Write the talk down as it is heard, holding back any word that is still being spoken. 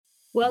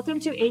Welcome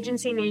to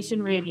Agency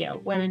Nation Radio,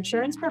 where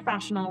insurance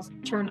professionals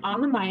turn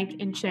on the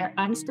mic and share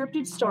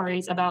unscripted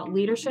stories about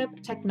leadership,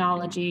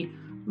 technology,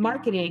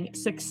 marketing,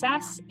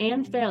 success,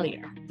 and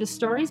failure. The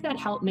stories that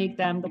help make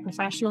them the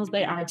professionals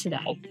they are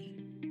today.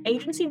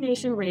 Agency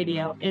Nation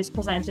Radio is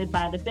presented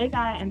by the Big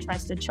I and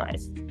Trusted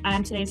Choice.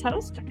 I'm today's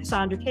host,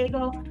 Cassandra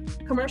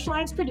Cagle, commercial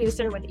lines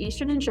producer with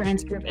Eastern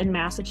Insurance Group in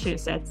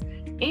Massachusetts,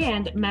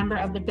 and member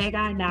of the Big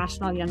I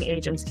National Young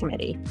Agents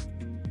Committee.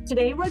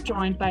 Today, we're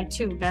joined by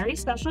two very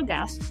special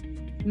guests,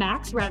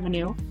 Max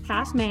Revenue,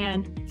 half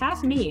man,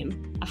 half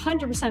meme,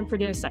 100%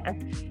 producer,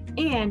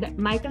 and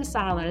Micah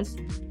Salas,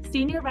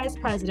 Senior Vice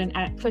President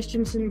at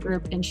Christensen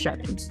Group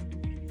Insurance.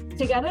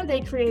 Together, they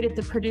created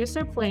the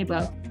Producer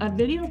Playbook, a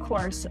video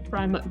course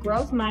from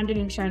growth-minded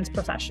insurance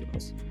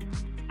professionals.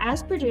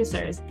 As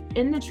producers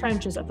in the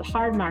trenches of the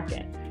hard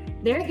market,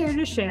 they're here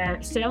to share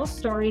sales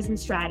stories and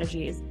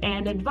strategies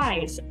and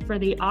advice for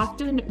the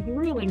often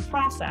grueling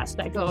process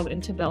that goes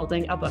into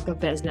building a book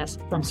of business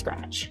from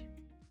scratch.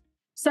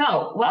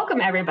 So, welcome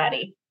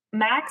everybody.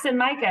 Max and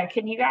Micah,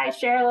 can you guys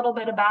share a little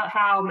bit about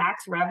how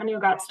Max Revenue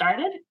got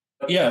started?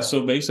 Yeah,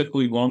 so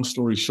basically, long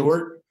story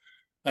short,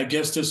 I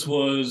guess this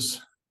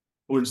was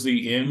towards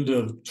the end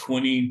of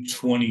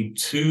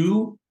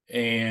 2022.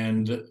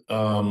 And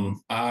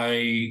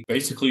I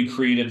basically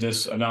created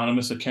this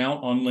anonymous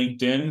account on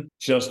LinkedIn,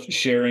 just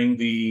sharing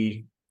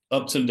the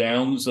ups and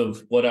downs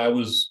of what I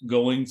was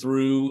going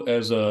through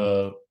as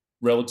a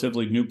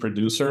relatively new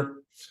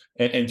producer.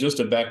 And just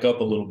to back up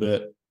a little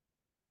bit,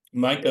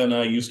 Micah and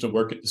I used to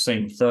work at the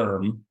same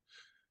firm.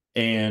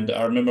 And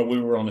I remember we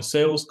were on a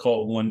sales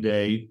call one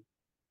day,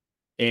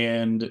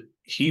 and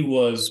he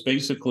was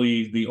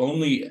basically the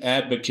only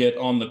advocate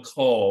on the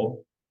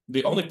call.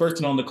 The only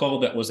person on the call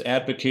that was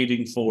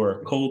advocating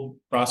for cold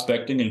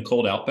prospecting and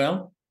cold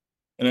outbound.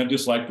 And I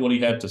just liked what he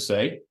had to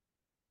say.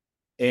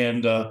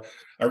 And I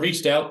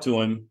reached out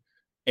to him.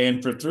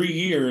 And for 3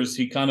 years,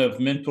 he kind of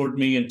mentored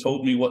me and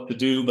told me what to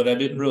do, but I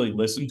didn't really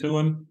listen to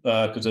him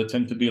because I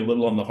tend to be a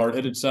little on the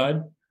hard-headed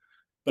side.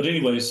 But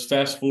anyways,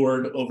 fast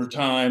forward over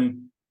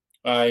time,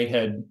 I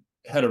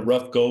had a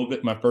rough go of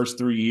it my first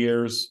 3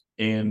 years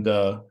and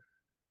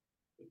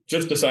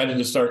just decided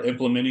to start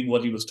implementing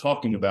what he was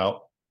talking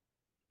about,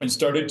 and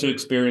started to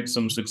experience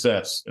some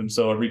success. And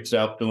so I reached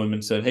out to him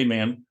and said, hey,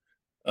 man,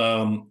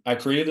 I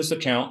created this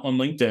account on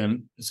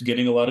LinkedIn. It's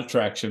getting a lot of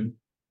traction.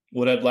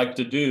 What I'd like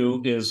to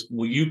do is,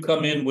 will you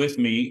come in with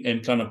me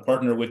and kind of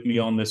partner with me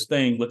on this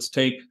thing? Let's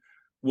take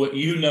what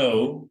you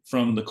know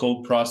from the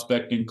cold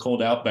prospecting,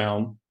 cold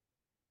outbound,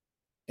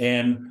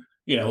 and,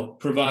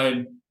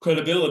 provide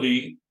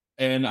credibility.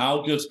 And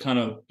I'll just kind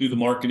of do the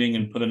marketing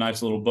and put a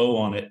nice little bow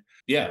on it.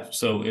 Yeah,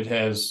 so it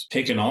has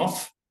taken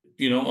off,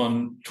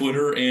 on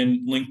Twitter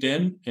and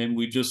LinkedIn. And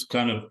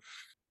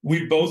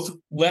we both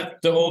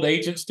left the old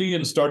agency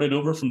and started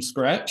over from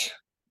scratch.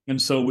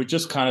 And so we're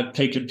just kind of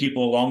taking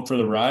people along for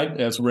the ride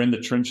as we're in the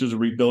trenches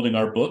of rebuilding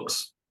our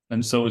books.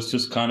 And so it's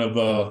just kind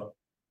of,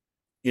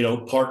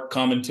 part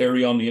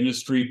commentary on the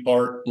industry,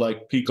 part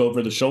like peek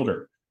over the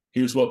shoulder.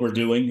 Here's what we're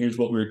doing. Here's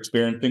what we're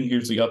experiencing.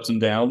 Here's the ups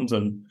and downs.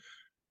 And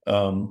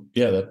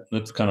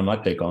that's kind of my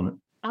take on it.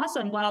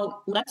 Awesome.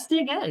 Well, let's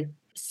dig in.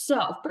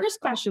 So, first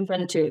question for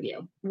the two of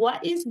you.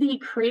 What is the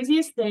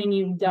craziest thing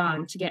you've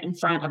done to get in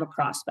front of a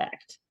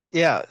prospect?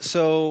 Yeah.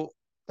 So,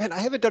 man, I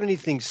haven't done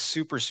anything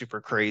super, super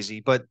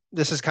crazy, but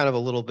this is kind of a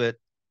little bit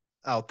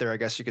out there, I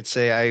guess you could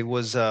say. I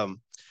was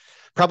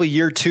probably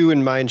year 2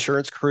 in my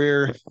insurance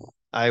career.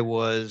 I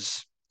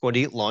was going to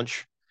eat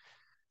lunch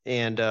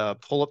and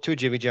pull up to a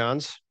Jimmy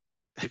John's.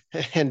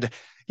 And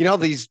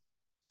these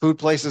food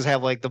places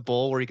have like the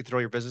bowl where you can throw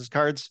your business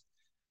cards.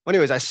 Well,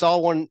 anyways, I saw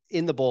one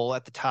in the bowl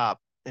at the top.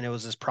 And it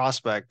was this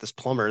prospect, this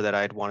plumber that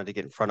I'd wanted to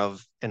get in front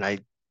of. And I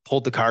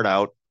pulled the card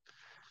out,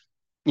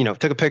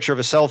 took a picture of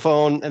a cell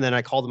phone. And then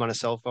I called him on a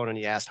cell phone and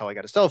he asked how I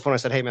got a cell phone. I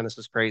said, hey, man, this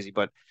is crazy.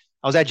 But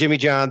I was at Jimmy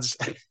John's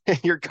and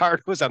your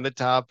card was on the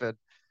top. And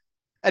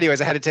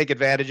anyways, I had to take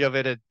advantage of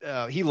it.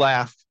 And he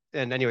laughed.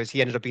 And anyways, he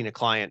ended up being a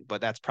client.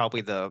 But that's probably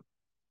the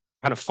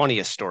kind of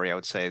funniest story, I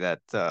would say,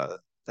 that's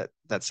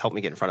helped me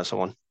get in front of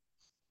someone.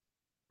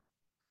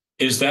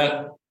 Is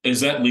that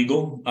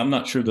legal? I'm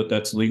not sure that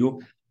that's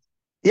legal.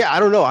 Yeah,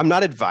 I don't know. I'm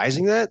not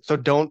advising that. So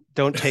don't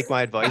take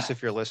my advice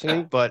if you're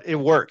listening, but it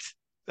worked.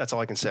 That's all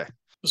I can say.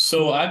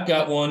 So I've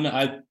got one.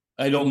 I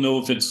don't know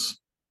if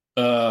it's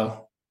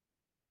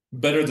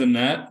better than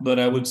that, but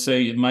I would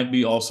say it might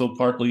be also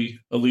partly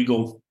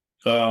illegal,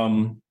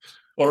 or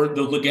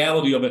the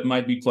legality of it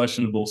might be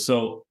questionable.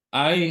 So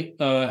I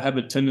have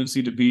a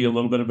tendency to be a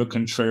little bit of a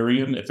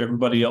contrarian. If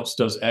everybody else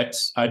does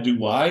X, I do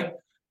Y.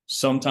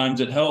 Sometimes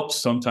it helps.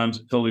 Sometimes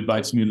it totally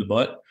bites me in the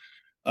butt.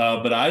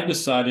 But I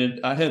decided,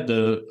 I had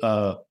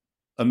the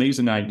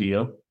amazing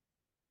idea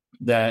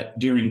that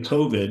during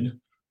COVID,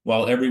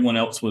 while everyone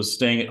else was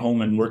staying at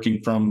home and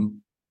working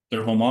from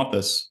their home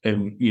office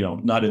and,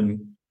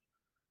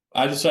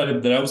 I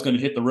decided that I was going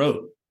to hit the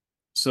road.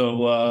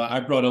 So I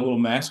brought a little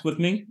mask with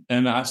me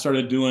and I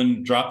started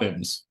doing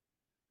drop-ins.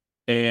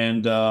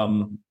 And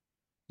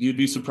you'd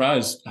be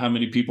surprised how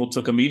many people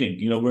took a meeting.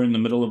 We're in the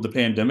middle of the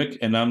pandemic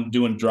and I'm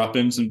doing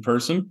drop-ins in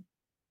person.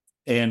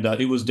 And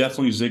it was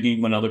definitely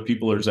zigging when other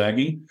people are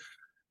zagging.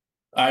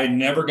 I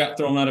never got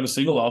thrown out of a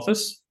single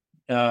office.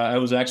 I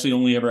was actually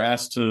only ever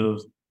asked to,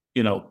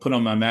 put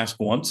on my mask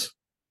once.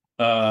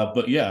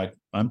 But yeah,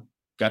 I'm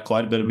got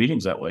quite a bit of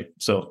meetings that way.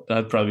 So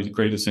that's probably the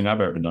greatest thing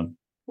I've ever done.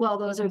 Well,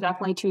 those are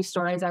definitely two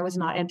stories I was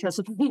not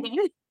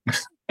anticipating.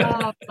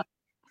 uh,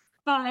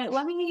 but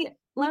let me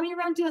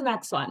run to the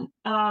next one.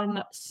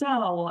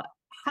 So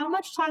how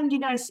much time do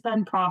you guys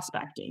spend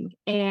prospecting,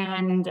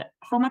 and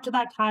how much of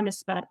that time is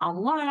spent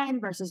online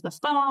versus the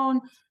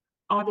phone?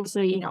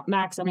 Obviously,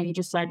 Max, I know you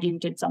just said you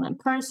did some in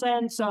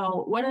person.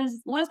 So what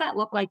does that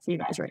look like for you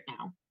guys right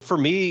now? For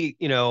me,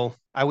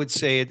 I would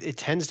say it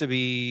tends to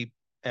be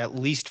at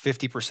least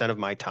 50% of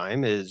my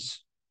time is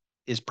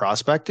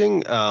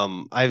prospecting.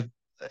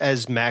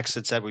 As Max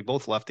had said, we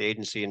both left the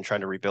agency and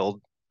trying to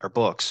rebuild our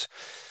books.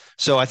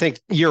 So I think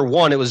year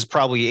one, it was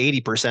probably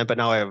 80%, but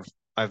now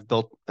I've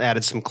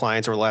added some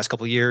clients over the last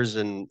couple of years.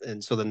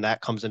 And so then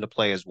that comes into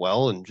play as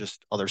well. And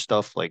just other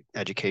stuff like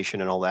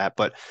education and all that.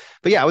 But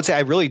yeah, I would say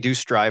I really do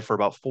strive for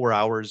about 4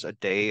 hours a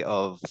day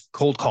of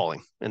cold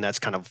calling. And that's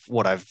kind of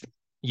what I've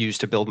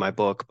used to build my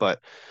book. But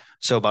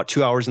so about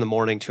 2 hours in the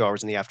morning, 2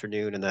 hours in the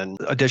afternoon, and then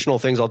additional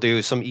things I'll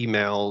do, some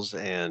emails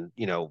and,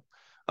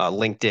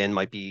 LinkedIn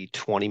might be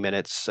 20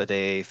 minutes a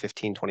day,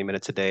 15, 20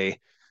 minutes a day.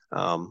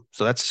 So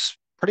that's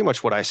pretty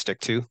much what I stick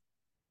to.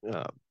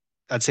 Uh,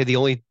 I'd say the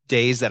only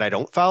days that I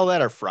don't follow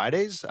that are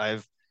Fridays.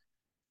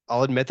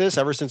 I'll admit this,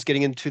 ever since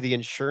getting into the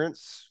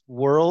insurance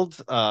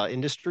world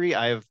industry,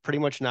 I have pretty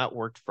much not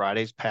worked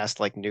Fridays past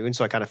like noon.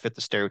 So I kind of fit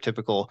the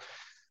stereotypical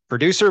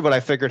producer, but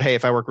I figured, hey,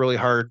 if I work really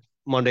hard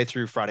Monday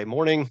through Friday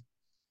morning,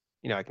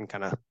 I can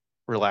kind of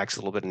relax a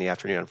little bit in the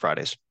afternoon on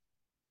Fridays.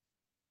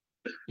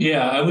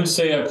 Yeah, I would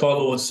say I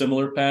follow a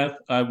similar path.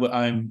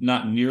 I'm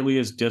not nearly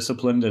as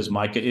disciplined as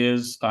Micah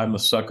is. I'm a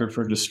sucker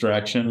for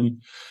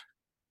distraction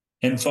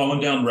and falling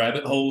down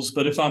rabbit holes.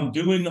 But if I'm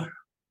doing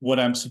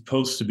what I'm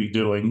supposed to be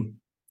doing,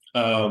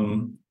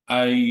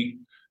 I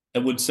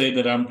would say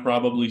that I'm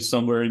probably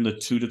somewhere in the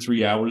 2 to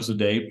 3 hours a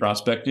day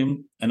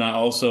prospecting. And I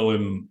also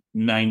am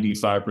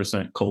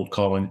 95% cold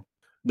calling.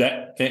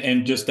 That's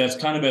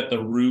kind of at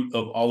the root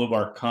of all of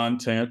our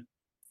content.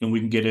 And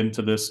we can get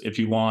into this if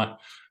you want.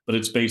 But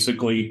it's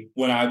basically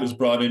when I was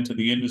brought into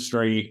the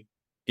industry,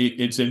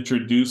 it's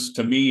introduced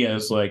to me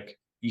as like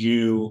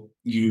you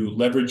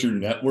leverage your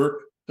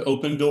network to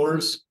open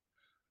doors.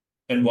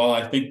 And while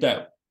I think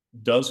that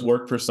does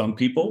work for some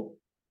people,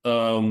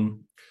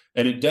 and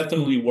it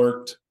definitely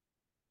worked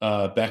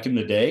back in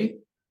the day,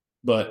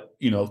 but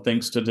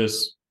thanks to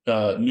this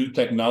new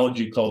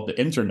technology called the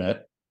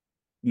internet,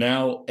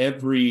 now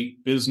every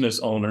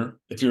business owner,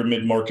 if you're a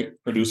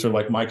mid-market producer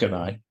like Mike and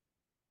I,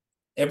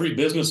 every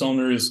business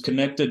owner is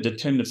connected to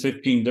 10 to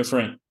 15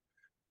 different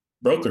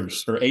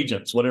brokers or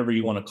agents, whatever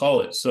you want to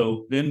call it.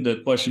 So then the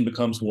question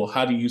becomes, well,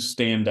 how do you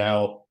stand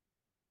out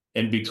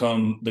and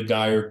become the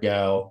guy or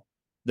gal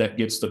that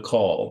gets the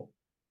call?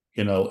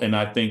 And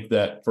I think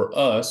that for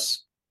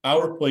us,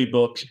 our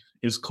playbook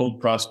is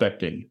cold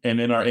prospecting. And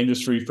in our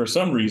industry, for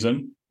some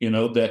reason,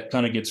 that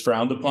kind of gets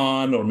frowned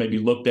upon or maybe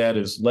looked at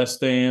as less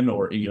than,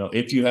 or,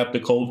 if you have to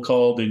cold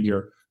call, then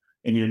you're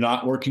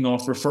not working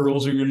off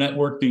referrals or your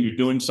network, then you're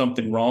doing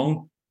something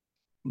wrong.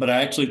 But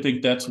I actually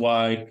think that's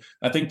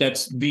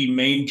the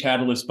main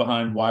catalyst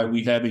behind why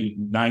we have a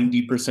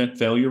 90%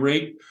 failure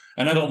rate.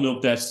 And I don't know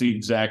if that's the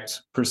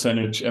exact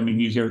percentage. I mean,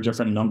 you hear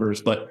different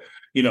numbers, but,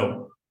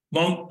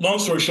 long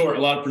story short,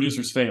 a lot of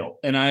producers fail.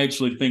 And I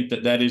actually think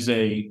that is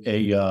a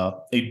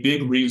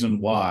big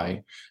reason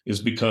why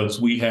is because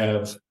we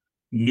have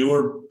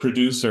newer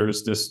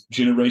producers, this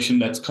generation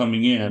that's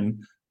coming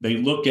in. They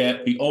look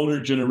at the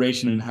older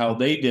generation and how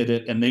they did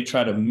it, and they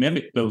try to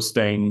mimic those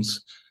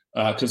things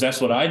because that's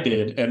what I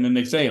did, and then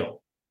they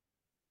fail.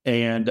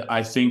 And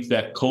I think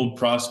that cold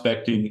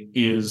prospecting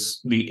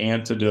is the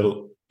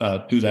antidote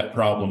to that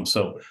problem.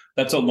 So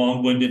that's a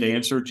long-winded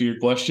answer to your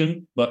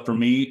question, but for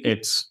me,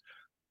 it's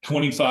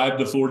 25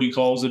 to 40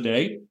 calls a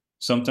day.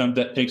 Sometimes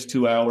that takes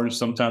 2 hours,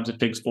 sometimes it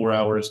takes 4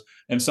 hours,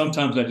 and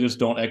sometimes I just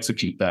don't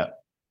execute that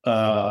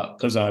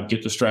because I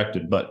get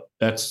distracted. But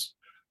that's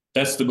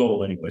the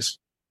goal, anyways.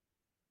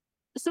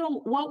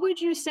 So what would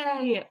you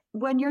say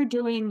when you're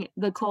doing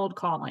the cold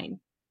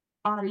calling?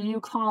 Are you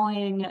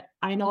calling,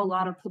 I know a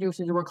lot of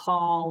producers will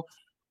call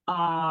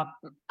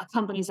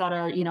companies that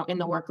are, in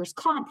the workers'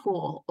 comp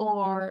pool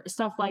or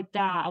stuff like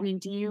that. I mean,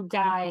 do you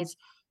guys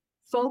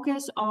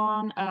focus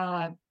on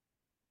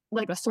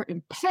like a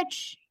certain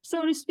pitch,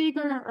 so to speak,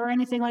 or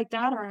anything like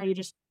that? Or are you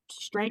just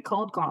straight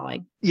cold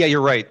calling? Yeah,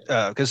 you're right.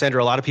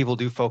 Cassandra, a lot of people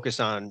do focus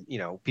on,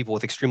 people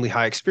with extremely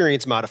high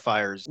experience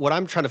modifiers. What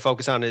I'm trying to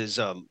focus on is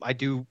I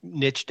do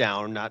niche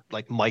down, not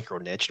like micro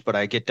niched, but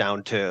I get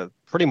down to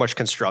pretty much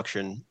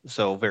construction.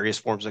 So various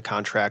forms of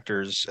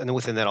contractors. And then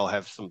within that, I'll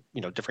have some,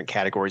 different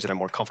categories that I'm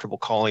more comfortable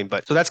calling.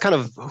 But so that's kind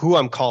of who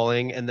I'm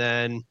calling. And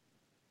then,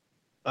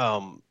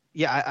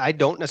 yeah, I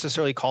don't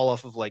necessarily call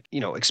off of like,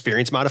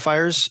 experience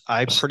modifiers.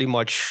 I pretty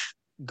much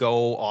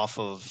go off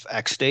of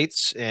X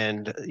dates,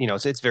 and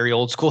it's very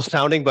old school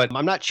sounding, but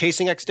I'm not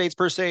chasing X dates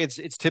per se.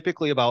 It's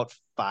typically about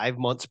 5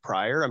 months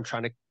prior. I'm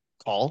trying to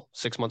call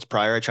 6 months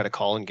prior. I try to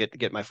call and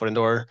get my foot in the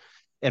door.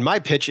 And my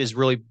pitch is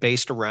really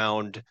based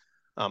around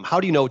how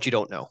do you know what you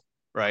don't know,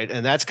 right?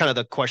 And that's kind of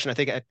the question. I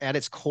think at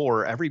its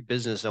core, every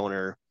business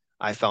owner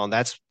I found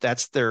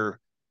that's their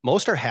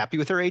most are happy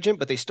with their agent,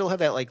 but they still have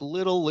that like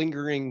little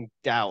lingering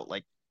doubt,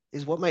 like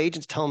is what my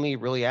agent's telling me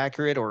really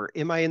accurate, or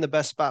am I in the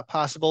best spot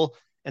possible?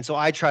 And so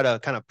I try to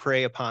kind of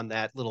prey upon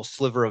that little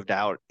sliver of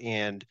doubt.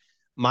 And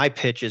my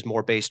pitch is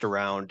more based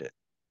around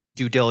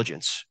due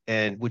diligence.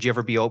 And would you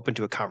ever be open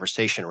to a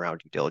conversation around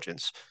due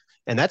diligence?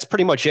 And that's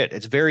pretty much it.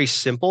 It's very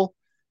simple.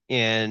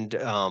 And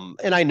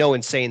I know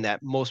in saying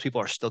that most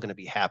people are still going to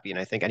be happy. And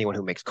I think anyone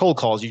who makes cold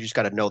calls, you just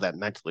got to know that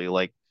mentally,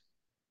 like,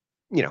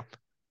 you know,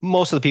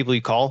 most of the people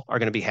you call are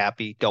going to be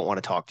happy, don't want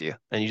to talk to you.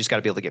 And you just got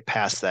to be able to get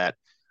past that.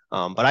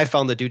 But I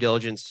found the due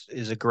diligence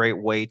is a great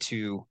way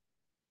to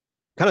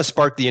kind of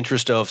spark the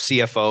interest of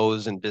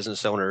CFOs and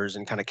business owners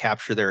and kind of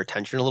capture their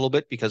attention a little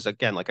bit. Because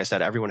again, like I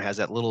said, everyone has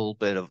that little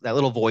bit of that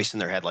little voice in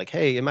their head, like,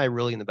 hey, am I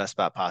really in the best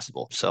spot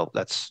possible? So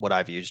that's what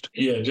I've used.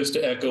 Yeah, just to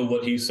echo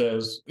what he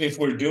says, if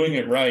we're doing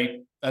it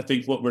right, I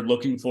think what we're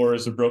looking for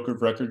is a broker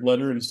of record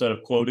letter instead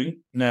of quoting.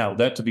 Now,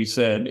 that to be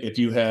said, if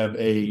you have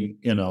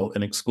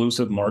an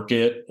exclusive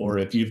market, or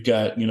if you've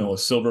got, a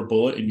silver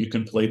bullet and you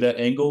can play that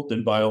angle,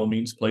 then by all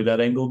means play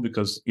that angle,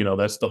 because,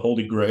 that's the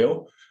holy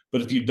grail.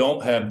 But if you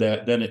don't have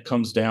that, then it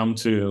comes down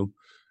to,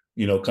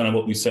 kind of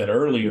what we said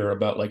earlier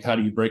about like, how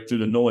do you break through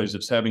the noise?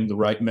 It's having the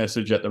right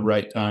message at the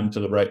right time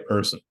to the right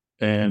person.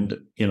 And,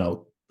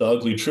 the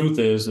ugly truth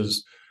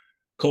is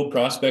cold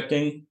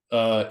prospecting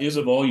is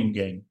a volume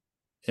game.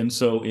 And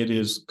so it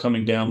is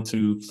coming down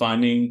to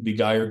finding the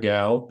guy or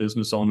gal,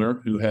 business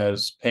owner, who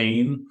has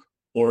pain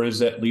or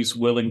is at least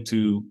willing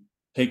to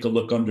take a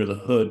look under the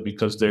hood,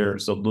 because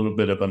there's a little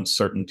bit of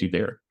uncertainty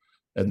there.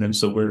 And then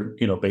so we're,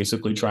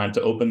 basically trying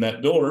to open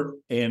that door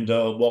and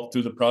walk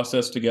through the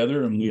process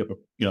together. And we have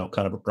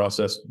kind of a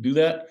process to do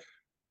that.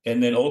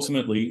 And then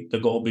ultimately the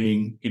goal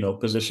being,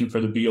 position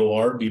for the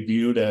BOR, be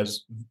viewed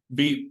as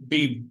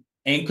be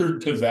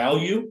anchored to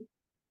value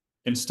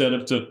instead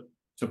of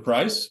to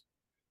price.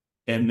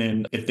 And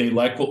then if they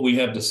like what we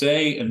have to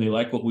say and they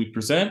like what we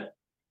present,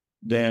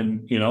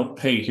 then,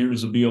 hey,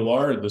 here's a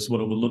BOR. This is what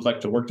it would look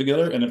like to work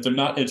together. And if they're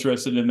not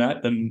interested in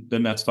that, then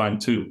that's fine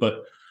too.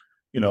 But,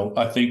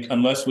 I think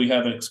unless we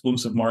have an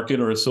exclusive market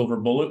or a silver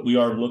bullet, we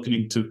are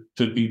looking to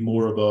be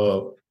more of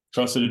a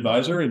trusted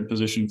advisor in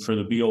position for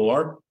the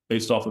BOR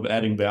based off of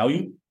adding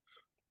value,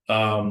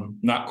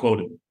 not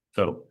quoting.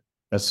 So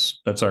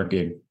that's our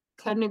gig.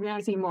 Couldn't agree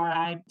with you more.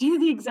 I do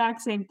the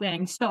exact same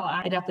thing. So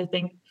I definitely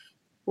think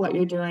what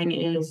you're doing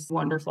is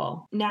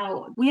wonderful.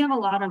 Now, we have a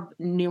lot of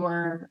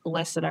newer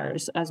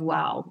listeners as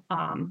well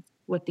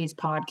with these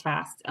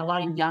podcasts, a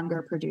lot of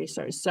younger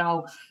producers.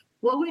 So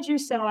what would you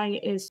say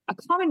is a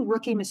common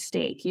rookie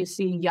mistake you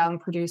see young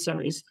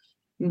producers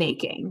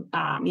making?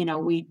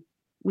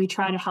 We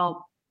try to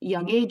help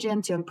young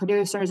agents, young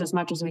producers as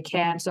much as we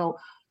can. So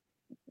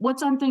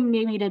what's something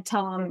maybe to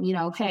tell them,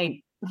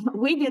 hey,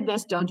 we did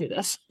this, don't do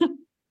this.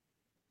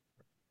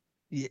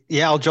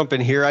 Yeah, I'll jump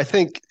in here. I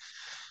think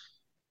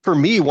for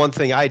me, one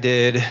thing I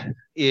did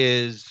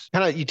is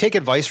kind of you take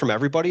advice from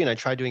everybody, and I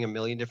tried doing a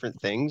million different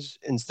things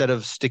instead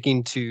of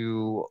sticking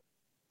to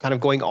kind of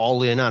going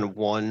all in on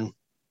one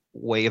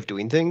way of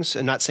doing things.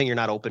 And not saying you're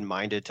not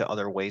open-minded to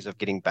other ways of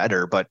getting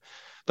better, but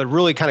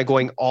really kind of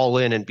going all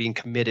in and being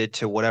committed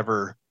to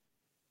whatever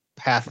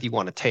path you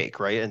want to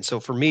take, right? And so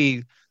for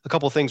me, a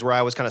couple of things where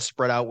I was kind of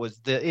spread out was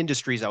the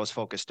industries I was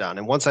focused on.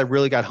 And once I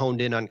really got honed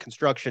in on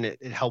construction,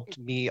 it helped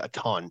me a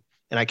ton.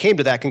 And I came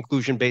to that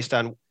conclusion based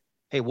on,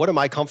 hey, what am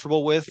I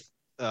comfortable with?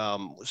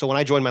 So when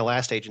I joined my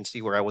last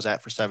agency where I was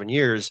at for 7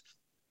 years,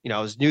 I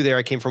was new there.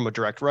 I came from a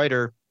direct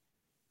writer,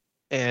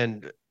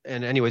 and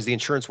anyways, the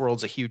insurance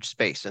world's a huge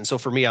space. And so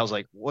for me, I was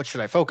like, what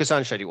should I focus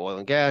on? Should I do oil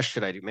and gas?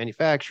 Should I do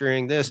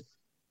manufacturing? This?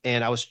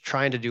 And I was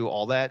trying to do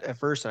all that at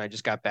first, and I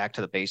just got back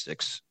to the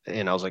basics.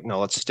 And I was like, no,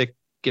 let's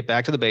get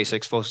back to the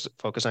basics,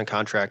 focus on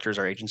contractors.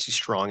 Our agency's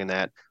strong in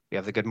that. We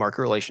have the good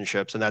market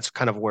relationships. And that's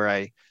kind of where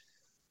I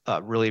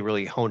really,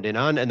 really honed in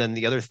on. And then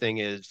the other thing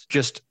is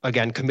just,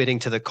 again, committing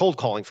to the cold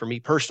calling for me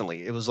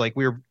personally. It was like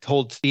we were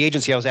told, the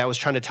agency I was at was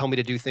trying to tell me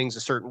to do things a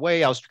certain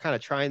way. I was kind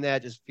of trying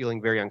that, just feeling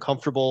very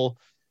uncomfortable.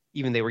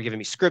 Even they were giving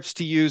me scripts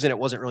to use and it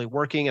wasn't really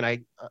working. And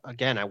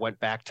I went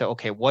back to,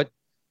 okay, what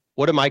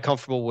am I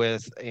comfortable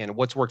with and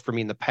what's worked for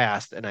me in the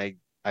past? And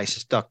I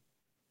stuck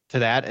to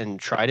that and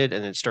tried it,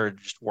 and it started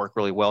to just work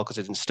really well because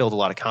it instilled a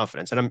lot of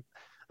confidence. And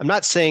I'm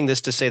not saying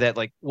this to say that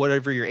like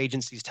whatever your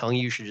agency is telling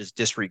you should just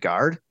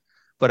disregard,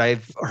 but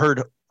I've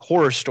heard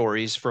horror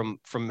stories from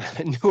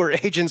newer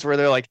agents where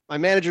they're like, my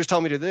manager's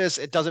telling me to do this,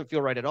 it doesn't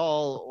feel right at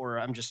all, or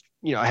I'm just,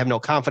 I have no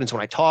confidence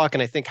when I talk.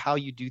 And I think how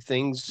you do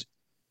things,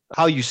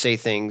 how you say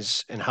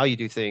things, and how you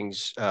do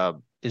things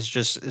is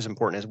just as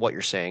important as what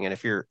you're saying. And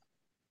if you're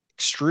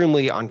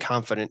extremely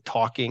unconfident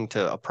talking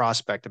to a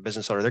prospect, a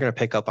business owner, they're going to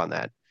pick up on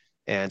that.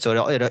 And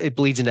so it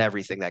bleeds into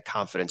everything, that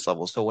confidence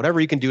level. So whatever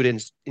you can do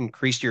to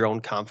increase your own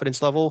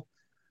confidence level,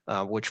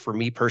 which for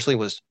me personally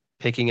was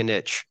picking a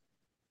niche,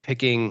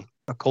 picking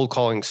a cold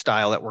calling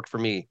style that worked for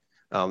me.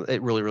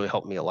 It really, really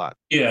helped me a lot.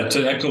 Yeah,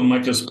 to echo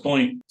Micah's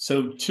point.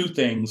 So two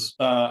things.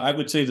 I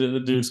would say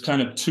that there's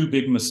kind of two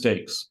big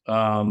mistakes.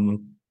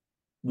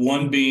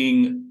 One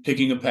being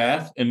picking a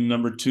path, and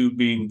number two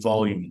being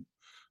volume.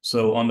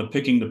 So on the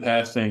picking the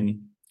path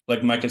thing,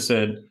 like Micah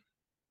said,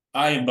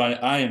 I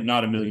am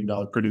not $1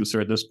 million producer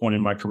at this point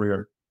in my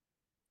career.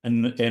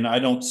 And I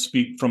don't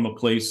speak from a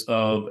place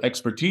of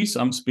expertise.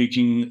 I'm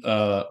speaking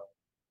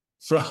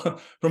from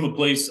a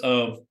place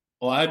of,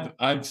 well,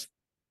 I've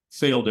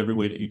failed every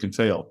way that you can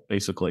fail,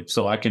 basically.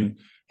 So I can,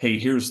 hey,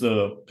 here's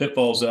the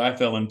pitfalls that I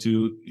fell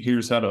into.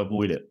 Here's how to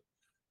avoid it.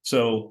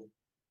 So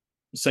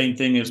same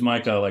thing as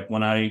Micah. Like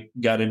when I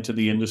got into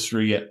the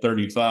industry at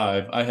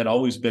 35, I had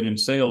always been in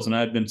sales and I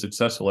had been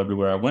successful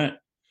everywhere I went.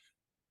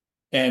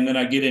 And then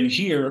I get in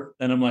here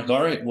and I'm like,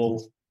 all right,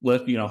 well,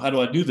 how do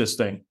I do this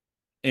thing?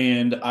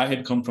 And I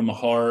had come from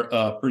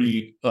a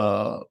pretty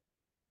hardcore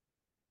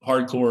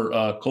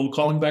cold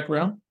calling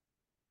background.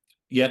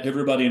 Yet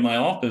everybody in my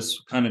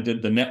office kind of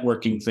did the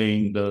networking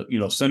thing, the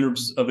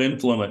centers of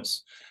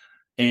influence,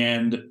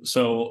 and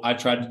so I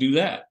tried to do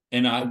that.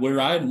 And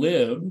where I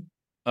live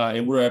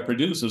and where I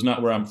produce is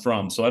not where I'm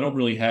from, so I don't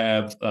really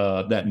have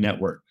that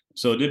network.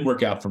 So it didn't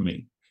work out for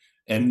me.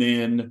 And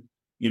then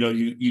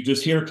you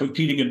just hear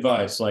competing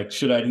advice like,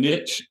 should I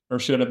niche or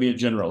should I be a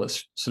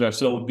generalist? Should I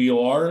sell with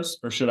BORs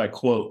or should I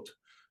quote?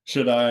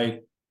 Should I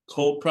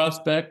cold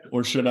prospect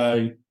or should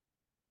I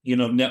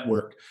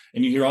network?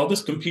 And you hear all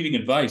this competing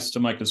advice, to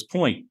Micah's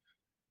point.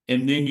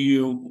 And then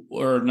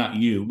or not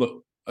you, but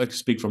I can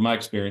speak from my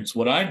experience.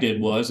 What I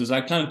did is I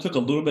kind of took a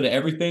little bit of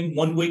everything.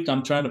 One week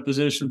I'm trying to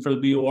position for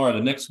the BOR. The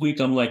next week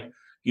I'm like,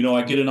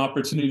 I get an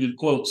opportunity to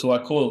quote. So I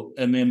quote.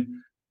 And then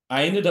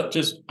I ended up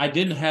I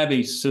didn't have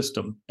a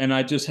system, and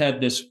I just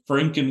had this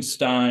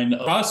Frankenstein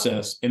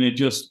process, and it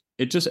just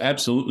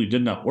absolutely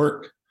did not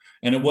work.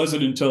 And it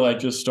wasn't until I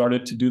just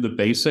started to do the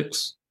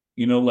basics,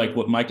 like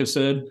what Micah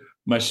said,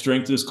 my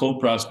strength is cold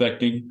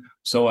prospecting.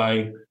 So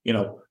I,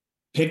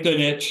 pick a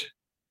niche,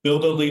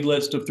 build a lead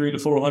list of 300,000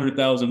 to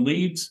 400,000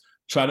 leads,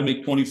 try to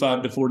make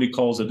 25 to 40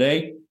 calls a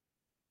day,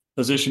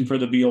 position for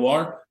the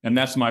BOR, and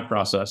that's my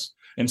process.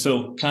 And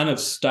so kind of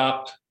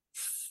stopped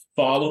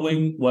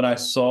following what I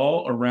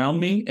saw around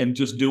me and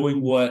just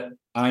doing what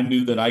I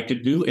knew that I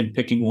could do and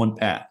picking one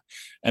path.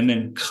 And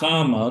then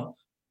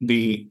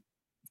the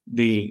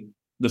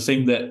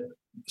thing that,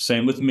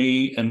 same with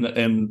me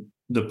and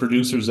the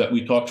producers that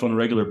we talk to on a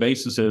regular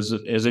basis is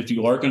if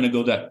you are going to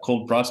go that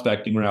cold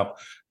prospecting route,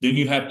 then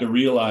you have to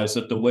realize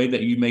that the way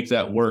that you make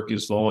that work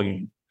is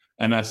volume.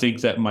 And I think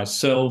that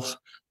myself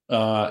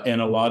and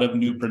a lot of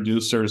new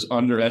producers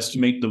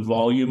underestimate the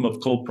volume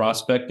of cold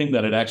prospecting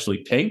that it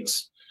actually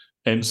takes.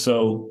 And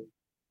so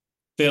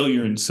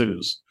failure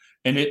ensues.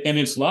 And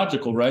it's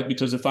logical, right?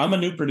 Because if I'm a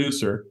new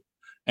producer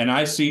and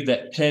I see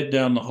that Ted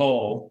down the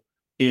hall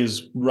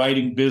is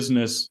writing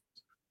business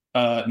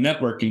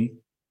networking,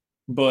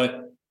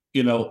 but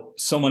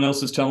someone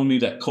else is telling me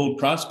that cold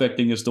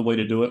prospecting is the way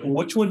to do it. Well,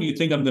 which one do you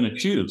think I'm going to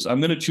choose? I'm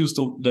going to choose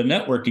the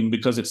networking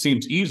because it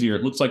seems easier.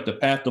 It looks like the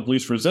path of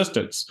least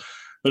resistance.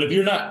 But if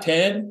you're not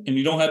Ted and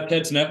you don't have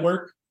Ted's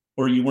network,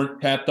 or you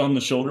weren't tapped on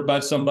the shoulder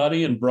by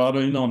somebody and brought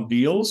in on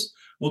deals,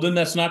 well, then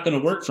that's not going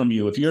to work from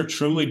you. If you're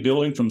truly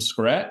building from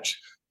scratch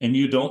and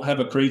you don't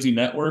have a crazy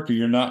network, or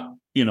you're not,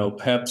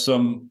 have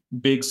some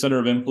big center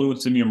of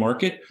influence in your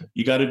market,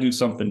 you got to do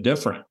something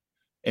different.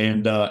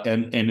 And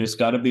it's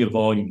got to be a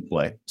volume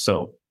play.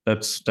 So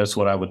that's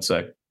what I would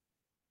say.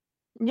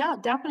 Yeah,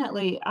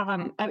 definitely.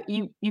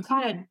 You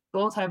kind of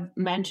both have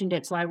mentioned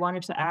it, so I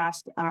wanted to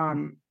ask,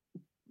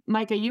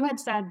 Micah, you had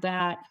said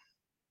that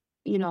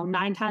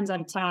 9 times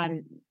out of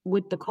 10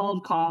 with the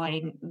cold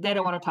calling, they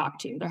don't want to talk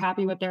to you. They're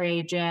happy with their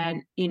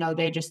agent.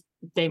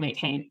 They may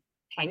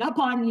hang up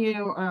on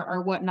you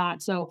or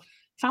whatnot. So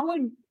how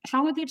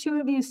would the two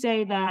of you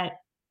say that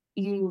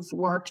you've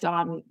worked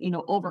on,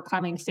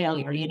 overcoming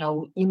failure?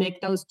 You make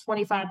those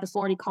 25 to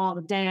 40 calls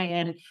a day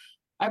and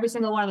every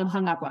single one of them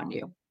hung up on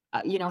you.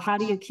 How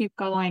do you keep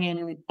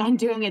going and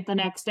doing it the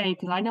next day?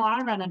 Because I know I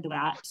run into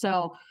that.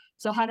 So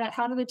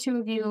how do the two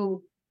of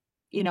you,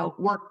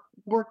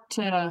 work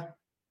to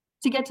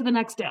get to the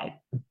next day?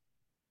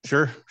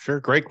 Sure.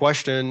 Great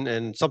question.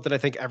 And something I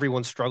think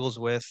everyone struggles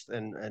with.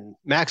 And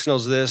Max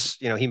knows this.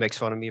 He makes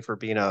fun of me for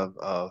being a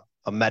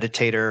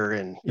meditator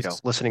and,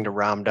 listening to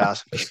Ram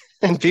Dass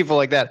and people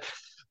like that.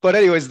 But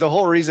anyways, the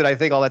whole reason I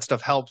think all that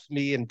stuff helps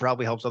me and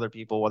probably helps other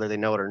people, whether they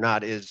know it or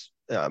not, is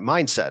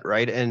mindset,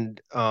 right?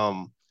 And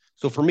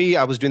so for me,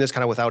 I was doing this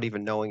kind of without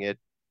even knowing it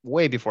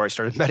way before I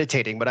started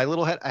meditating. But I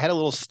had a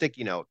little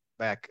sticky note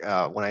back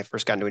when I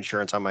first got into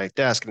insurance on my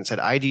desk, and it said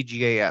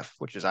IDGAF,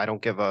 which is I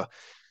don't give a,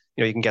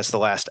 you can guess the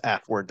last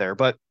F word there.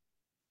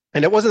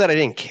 And it wasn't that I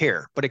didn't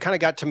care, but it kind of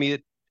got to me.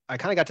 I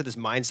kind of got to this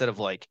mindset of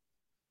like,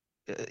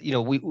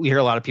 we hear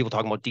a lot of people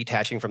talking about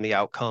detaching from the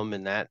outcome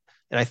and that.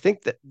 And I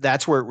think that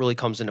that's where it really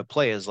comes into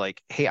play is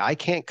like, hey, I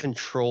can't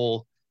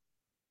control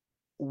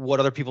what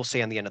other people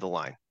say on the end of the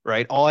line,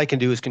 right? All I can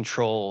do is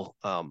control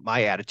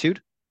my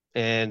attitude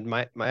and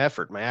my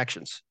effort, my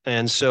actions.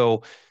 And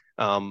so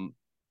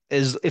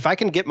is if I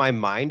can get my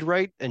mind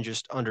right and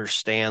just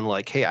understand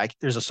like, hey,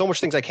 there's so much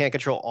things I can't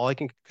control. All I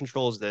can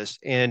control is this.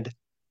 And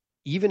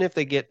even if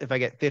I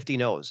get 50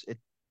 no's,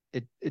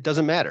 it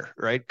doesn't matter,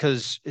 right?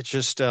 Because it's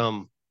just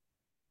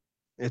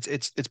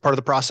it's part of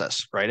the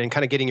process, right? And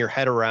kind of getting your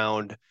head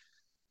around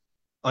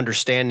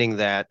understanding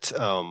that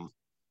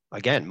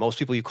again, most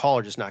people you call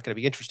are just not going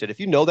to be interested. If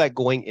you know that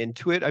going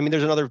into it, I mean,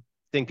 there's another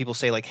thing people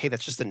say like, hey,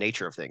 that's just the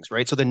nature of things,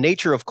 right? So the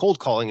nature of cold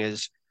calling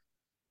is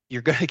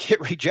you're going to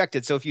get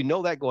rejected. So if you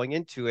know that going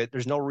into it,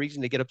 there's no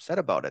reason to get upset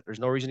about it. There's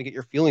no reason to get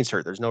your feelings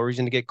hurt. There's no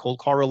reason to get cold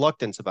call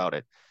reluctance about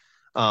it.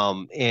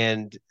 Um,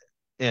 and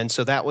and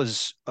so that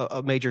was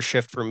a major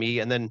shift for me.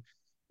 And then,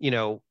 you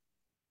know,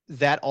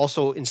 that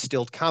also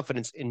instilled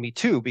confidence in me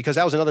too, because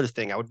that was another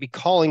thing. I would be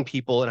calling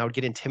people and I would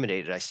get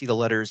intimidated. I see the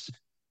letters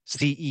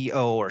CEO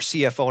or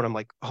CFO, and I'm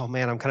like, oh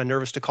man, I'm kind of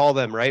nervous to call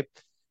them, right?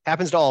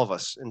 Happens to all of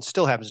us and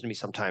still happens to me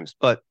sometimes.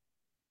 But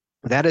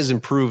that has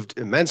improved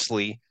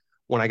immensely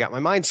when I got my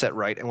mindset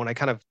right and when I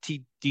kind of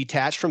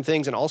detached from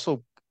things and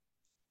also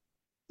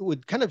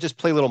would kind of just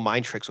play little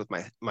mind tricks with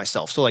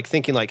myself. So like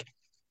thinking like,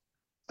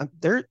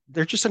 they're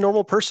just a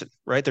normal person,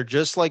 right? They're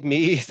just like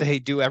me. They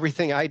do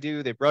everything I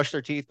do. They brush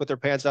their teeth, put their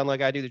pants on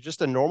like I do. They're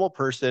just a normal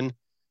person,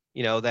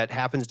 that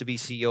happens to be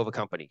CEO of a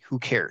company. Who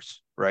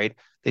cares, right?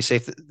 They say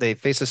they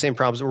face the same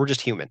problems. We're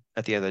just human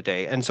at the end of the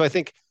day. And so I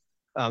think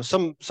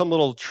some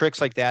little tricks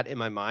like that in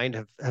my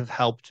mind have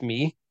helped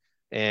me.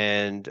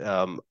 And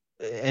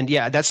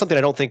yeah, that's something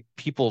I don't think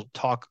people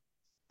talk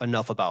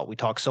enough about. We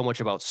talk so much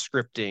about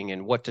scripting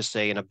and what to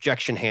say and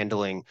objection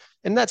handling,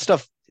 and that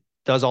stuff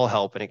does all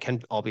help and it can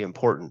all be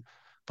important.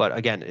 But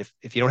again,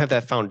 if you don't have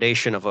that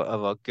foundation of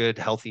a good,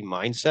 healthy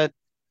mindset,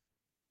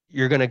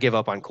 you're going to give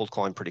up on cold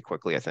calling pretty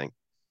quickly, I think.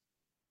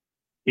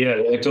 Yeah,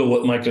 I echo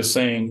what Micah's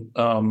saying.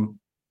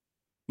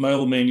 My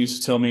old man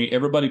used to tell me,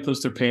 everybody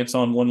puts their pants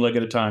on one leg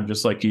at a time,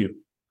 just like you.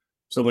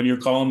 So when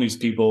you're calling these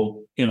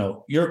people,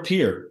 you're a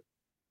peer.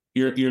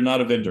 You're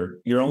not a vendor.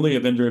 You're only a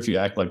vendor if you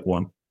act like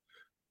one.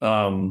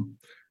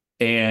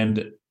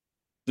 And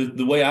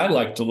the way I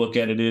like to look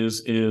at it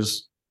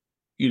is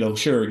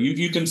sure,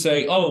 you can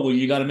say, oh, well,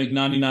 you got to make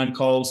 99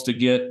 calls to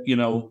get,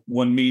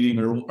 one meeting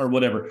or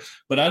whatever.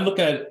 But I look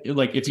at it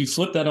like, if you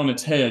flip that on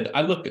its head,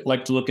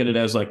 like to look at it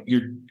as like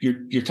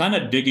you're kind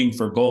of digging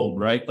for gold,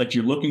 right? Like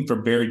you're looking for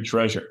buried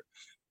treasure.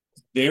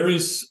 There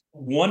is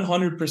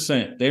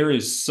 100%, there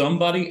is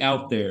somebody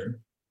out there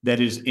that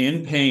is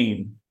in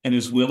pain and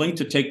is willing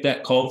to take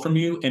that call from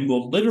you and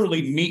will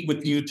literally meet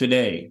with you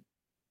today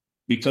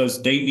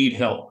because they need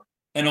help.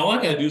 And all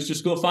I got to do is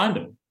just go find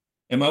them.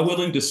 Am I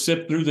willing to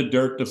sift through the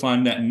dirt to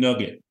find that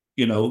nugget,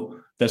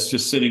 that's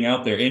just sitting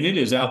out there? And it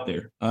is out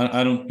there.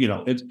 I don't,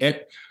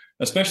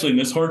 especially in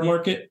this hard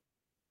market,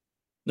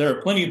 there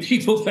are plenty of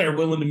people that are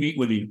willing to meet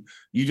with you.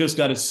 You just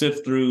got to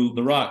sift through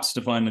the rocks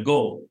to find the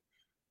gold.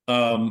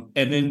 And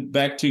then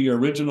back to your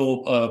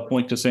original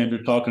point,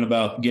 Cassandra, talking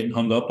about getting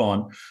hung up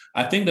on.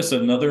 I think that's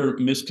another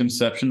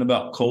misconception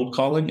about cold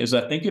calling is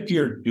I think if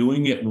you're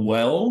doing it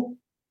well,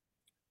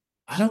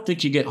 I don't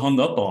think you get hung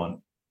up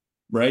on,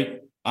 right?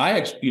 I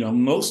actually,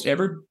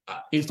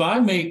 if I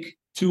make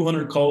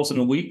 200 calls in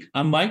a week,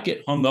 I might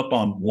get hung up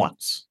on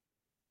once.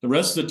 The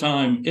rest of the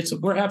time,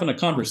 we're having a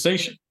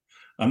conversation.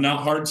 I'm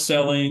not hard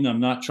selling. I'm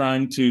not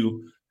trying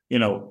to,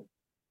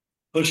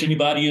 push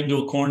anybody into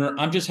a corner.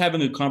 I'm just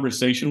having a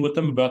conversation with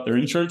them about their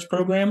insurance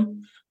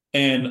program.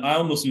 And I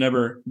almost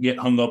never get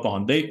hung up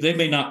on. They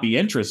may not be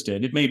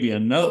interested. It may be a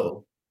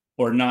no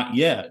or not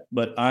yet,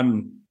 but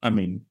I'm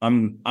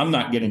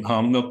not getting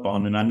hung up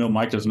on, and I know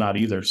Micah's not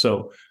either.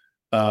 So,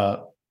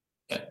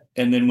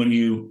 and then when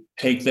you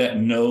take that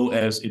no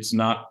as it's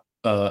not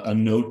a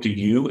no to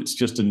you, it's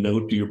just a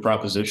no to your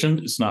proposition,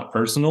 it's not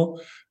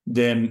personal,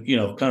 then,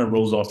 kind of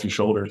rolls off your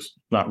shoulders.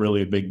 Not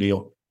really a big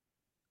deal.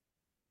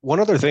 One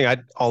other thing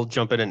I'll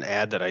jump in and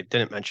add that I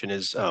didn't mention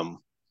is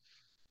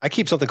I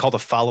keep something called a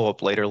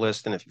follow-up later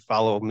list. And if you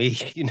follow me,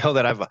 you know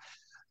that I'm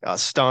a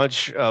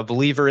staunch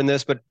believer in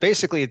this, but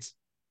basically it's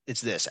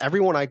this.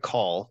 Everyone I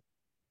call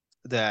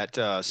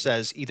that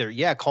says either,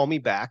 yeah, call me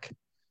back,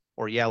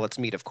 or yeah, let's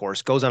meet, of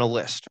course, goes on a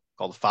list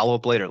called the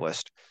follow-up later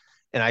list.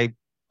 And I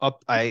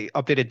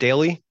update it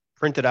daily,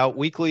 print it out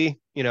weekly.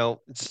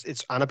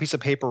 It's on a piece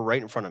of paper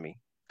right in front of me.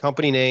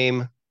 Company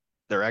name,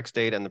 their X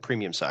date, and the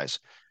premium size.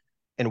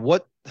 And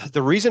what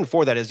the reason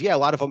for that is, yeah, a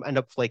lot of them end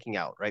up flaking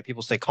out, right?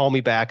 People say, call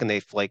me back, and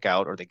they flake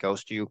out or they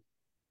ghost you.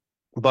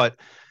 But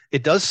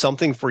it does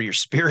something for your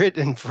spirit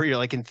and for your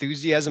like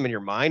enthusiasm in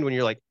your mind when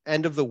you're like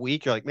end of the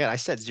week, you're like, man, I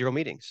set 0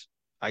 meetings.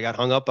 I got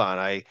hung up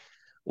on.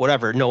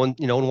 Whatever. No one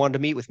wanted to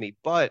meet with me.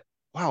 But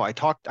wow, I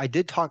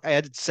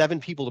added 7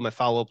 people to my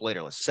follow-up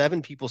later list.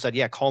 7 people said,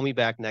 yeah, call me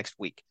back next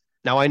week.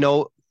 Now I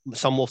know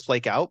some will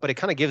flake out, but it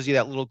kind of gives you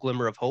that little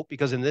glimmer of hope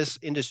because in this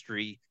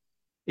industry,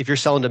 if you're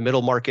selling to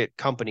middle market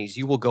companies,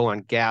 you will go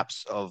on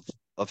gaps of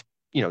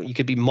you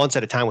could be months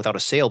at a time without a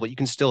sale, but you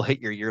can still hit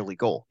your yearly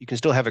goal. You can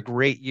still have a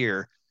great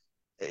year,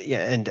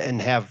 and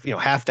have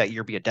half that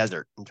year be a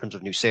desert in terms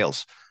of new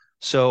sales.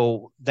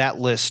 So that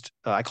list,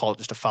 I call it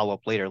just a follow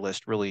up later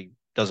list, really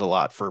does a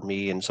lot for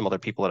me and some other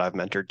people that I've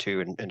mentored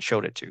to and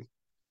showed it to.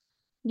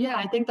 Yeah,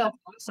 I think that's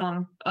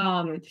awesome.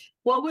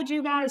 What would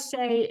you guys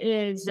say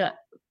is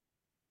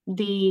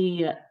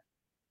the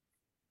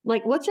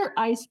what's your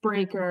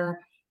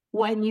icebreaker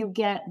when you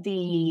get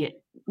the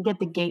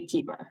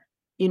gatekeeper?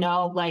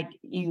 Like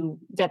you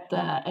get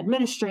the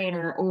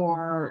administrator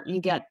or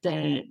you get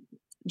the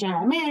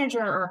general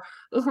manager or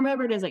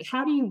whomever it is. Like,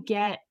 how do you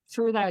get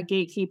through that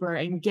gatekeeper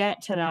and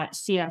get to that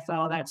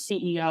CFO, that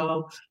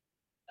CEO?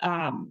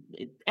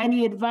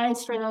 Any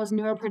advice for those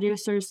newer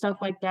producers, stuff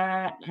like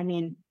that? I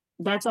mean,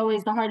 that's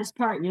always the hardest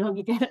part.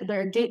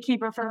 They're a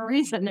gatekeeper for a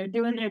reason. They're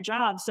doing their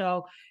job.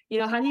 So,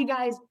 how do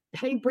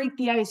you break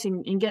the ice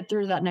and get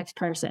through that next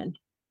person?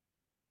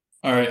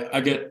 All right,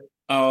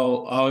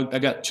 I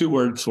got 2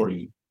 words for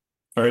you.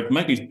 All right,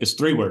 it's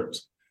 3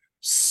 words.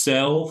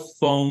 Cell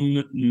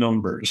phone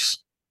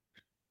numbers.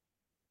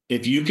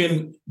 If you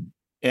can,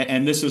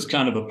 and this is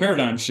kind of a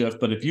paradigm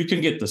shift, but if you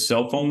can get the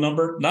cell phone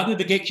number, not that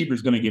the gatekeeper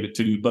is going to give it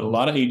to you, but a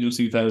lot of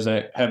agencies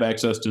have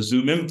access to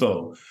Zoom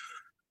info,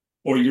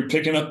 or you're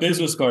picking up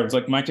business cards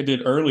like Micah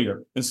did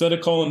earlier. Instead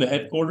of calling the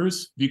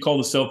headquarters, if you call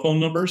the cell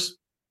phone numbers,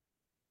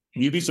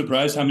 you'd be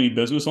surprised how many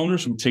business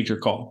owners will take your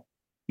call.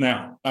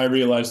 Now, I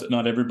realize that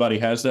not everybody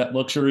has that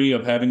luxury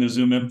of having a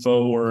Zoom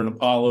info or an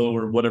Apollo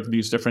or whatever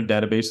these different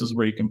databases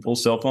where you can pull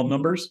cell phone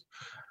numbers.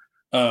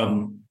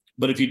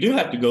 But if you do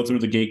have to go through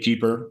the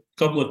gatekeeper, a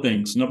couple of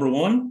things. Number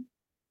one,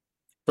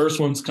 first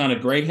one's kind of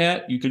gray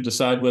hat. You can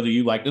decide whether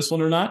you like this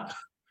one or not.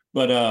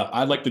 But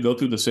I'd like to go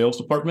through the sales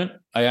department.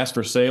 I ask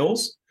for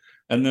sales,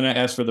 and then I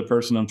ask for the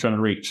person I'm trying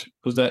to reach.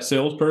 Because that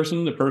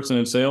salesperson, the person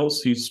in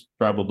sales, he's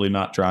probably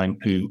not trying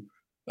to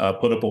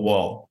put up a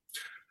wall.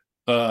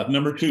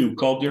 Number 2,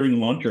 call during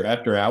lunch or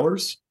after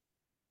hours.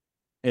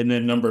 And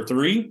then number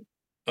 3,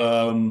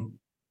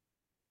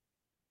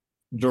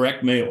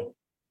 direct mail.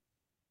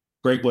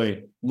 Great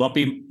way.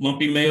 Lumpy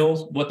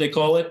mail, what they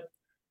call it.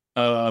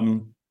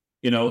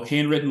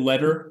 Handwritten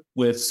letter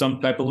with some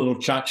type of little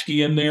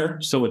tchotchke in there,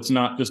 so it's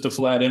not just a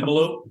flat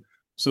envelope.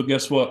 So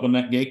guess what? When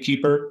that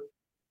gatekeeper,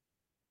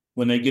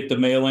 when they get the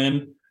mail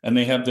in and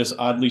they have this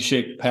oddly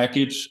shaped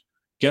package,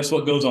 guess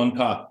what goes on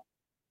top?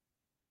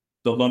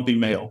 The lumpy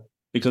mail,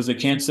 because they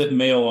can't sit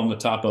mail on the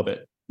top of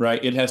it,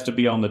 right? It has to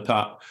be on the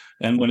top.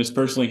 And when it's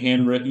personally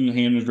handwritten,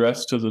 hand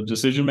addressed to the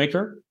decision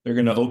maker, they're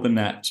going to open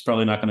that. It's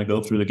probably not going to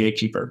go through the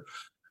gatekeeper.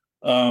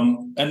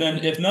 And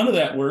then if none of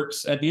that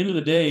works, at the end of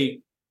the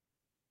day,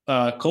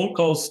 cold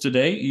calls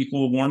today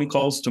equal warning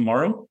calls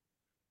tomorrow,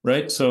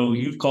 right? So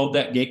you've called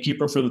that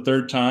gatekeeper for the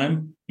 3rd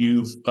time.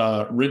 You've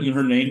written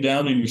her name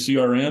down in your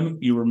CRM.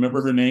 You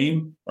remember her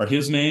name or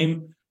his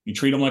name. You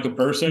treat them like a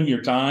person.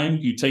 You're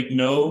kind. You take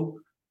no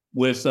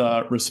with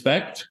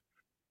respect.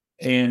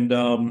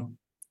 And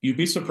you'd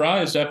be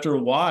surprised after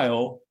a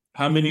while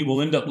how many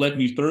will end up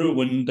letting you through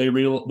when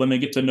they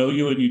get to know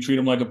you and you treat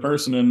them like a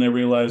person and they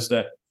realize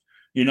that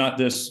you're not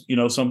this,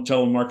 some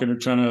telemarketer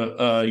trying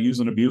to use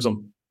and abuse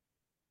them.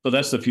 So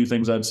that's the few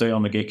things I'd say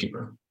on the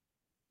gatekeeper.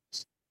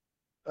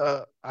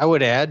 I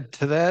would add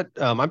to that.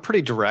 I'm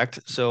pretty direct.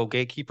 So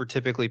gatekeeper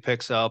typically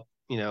picks up,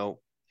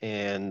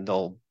 and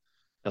they'll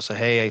say,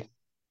 hey,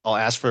 I'll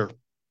ask for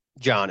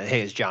John.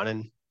 Hey, is John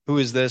in? Who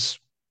is this?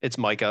 It's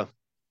Micah.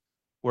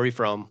 Where are you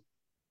from?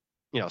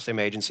 Same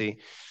agency.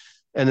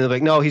 And they're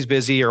like, no, he's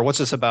busy. Or what's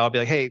this about? I'll be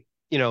like, hey,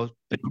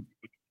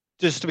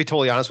 just to be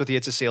totally honest with you,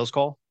 it's a sales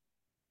call.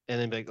 And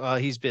then be like, oh,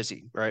 he's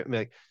busy. Right. I'm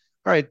like,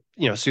 all right,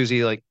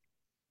 Susie, like,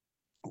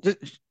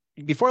 just,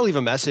 before I leave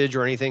a message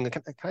or anything,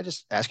 can I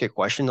just ask you a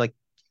question? Like,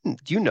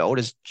 do you know,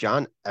 does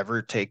John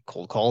ever take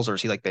cold calls, or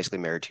is he like basically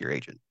married to your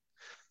agent?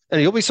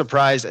 And you'll be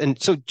surprised.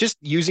 And so just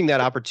using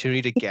that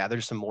opportunity to gather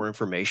some more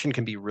information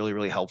can be really,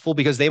 really helpful,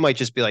 because they might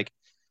just be like,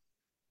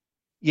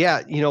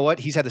 yeah, you know what?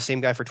 He's had the same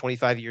guy for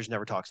 25 years,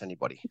 never talks to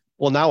anybody.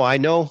 Well, now I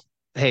know,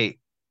 hey,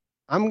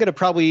 I'm going to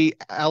probably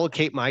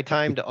allocate my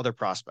time to other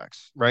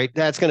prospects, right?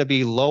 That's going to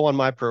be low on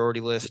my priority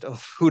list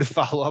of who to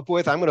follow up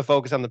with. I'm going to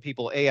focus on the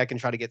people, A, I can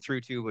try to get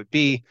through to, but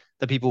B,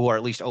 the people who are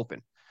at least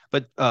open.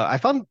 But I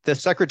found the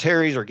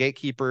secretaries or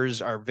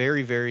gatekeepers are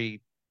very,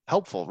 very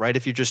helpful, right?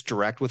 If you're just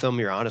direct with them,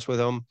 you're honest with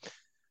them,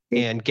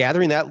 and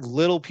gathering that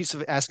little piece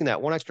of asking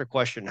that one extra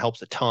question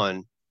helps a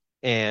ton.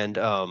 And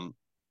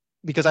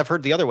because I've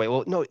heard the other way.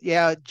 Well, no,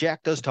 yeah,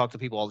 Jack does talk to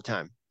people all the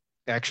time.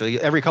 Actually,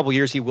 every couple of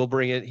years he will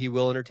bring it. He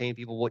will entertain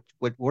people.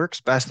 What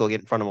works best to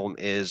get in front of him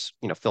is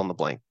fill in the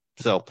blank.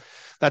 So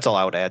that's all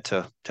I would add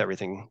to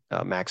everything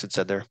Max had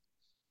said there.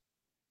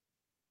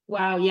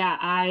 Wow, yeah,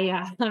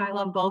 I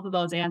love both of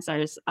those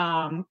answers.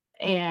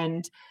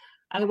 And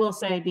I will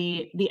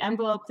say the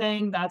envelope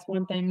thing, that's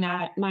one thing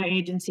that my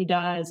agency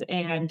does.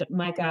 And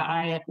Micah,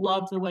 I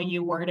love the way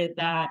you worded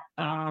that.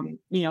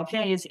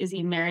 Hey, is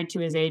he married to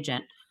his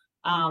agent?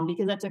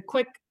 Because that's a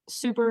quick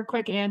super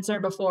quick answer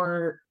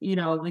before,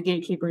 the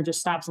gatekeeper just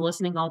stops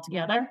listening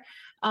altogether.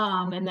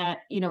 And that,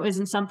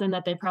 isn't something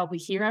that they probably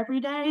hear every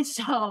day.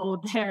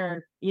 So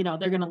they're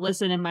going to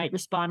listen and might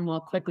respond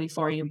more quickly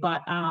for you.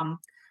 But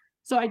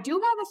so I do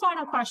have a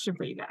final question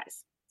for you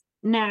guys.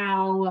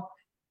 Now,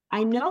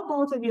 I know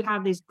both of you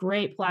have these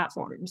great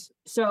platforms.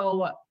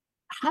 So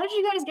how did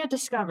you guys get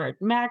discovered?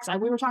 Max,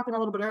 we were talking a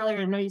little bit earlier.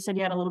 I know you said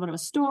you had a little bit of a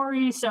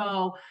story.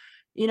 So,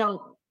 you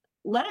know,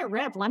 let it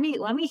rip. Let me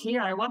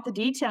hear. I want the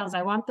details.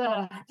 I want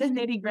the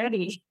nitty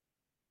gritty.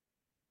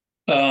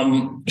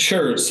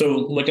 Sure. So,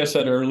 like I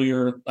said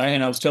earlier,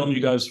 and I was telling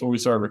you guys before we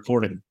started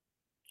recording,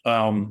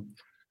 um,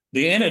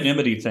 the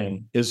anonymity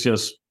thing is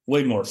just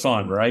way more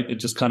fun, right? It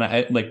just kind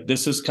of like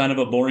this is kind of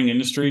a boring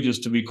industry,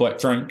 just to be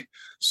quite frank.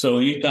 So,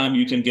 anytime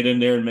you can get in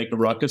there and make a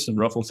ruckus and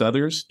ruffle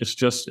feathers,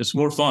 it's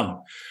more fun.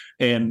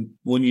 And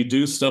when you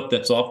do stuff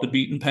that's off the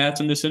beaten path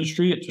in this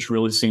industry, it just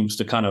really seems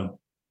to kind of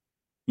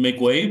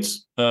make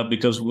waves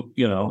because I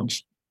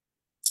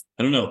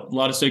don't know, a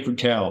lot of sacred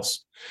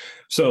cows.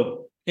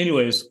 So,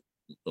 anyways,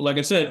 like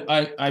I said,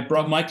 I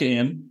brought Micah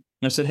in and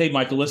I said, "Hey,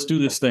 Micah, let's do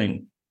this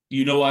thing.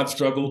 I've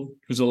struggled.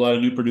 There's a lot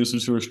of new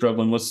producers who are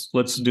struggling. Let's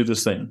do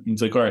this thing." And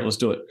he's like, "All right, let's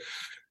do it."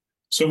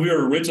 So we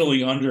were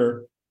originally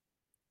under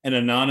an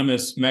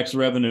anonymous. Max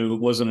Revenue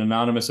was an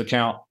anonymous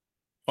account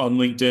on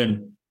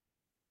LinkedIn,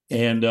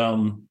 and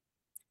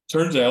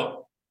turns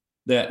out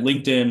that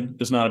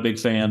LinkedIn is not a big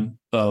fan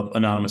of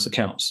anonymous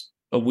accounts.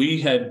 But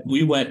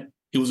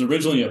it was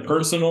originally a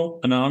personal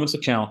anonymous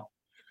account.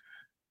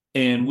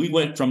 And we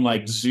went from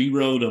like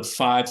 0 to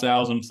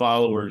 5,000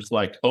 followers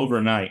like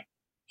overnight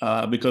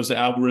because the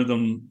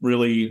algorithm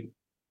really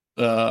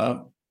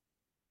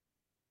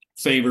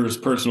favors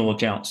personal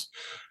accounts.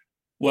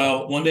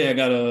 Well, one day I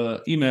got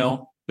an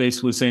email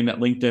basically saying that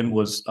LinkedIn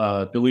was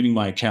deleting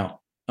my account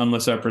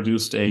unless I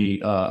produced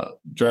a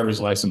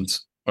driver's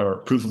license or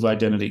proof of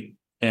identity.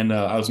 And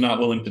I was not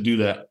willing to do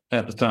that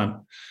at the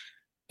time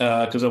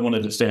because I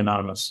wanted to stay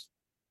anonymous.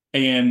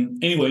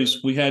 And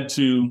anyways, we had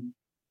to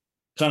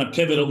kind of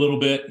pivot a little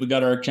bit. We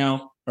got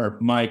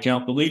my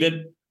account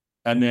deleted.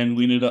 And then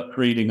we ended up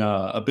creating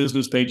a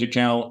business page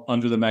account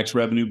under the Max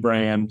Revenue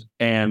brand.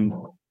 And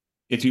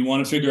if you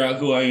want to figure out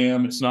who I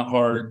am, it's not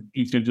hard.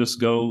 You can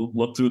just go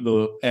look through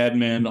the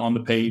admin on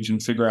the page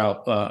and figure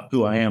out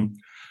who I am.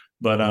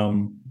 But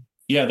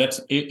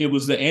it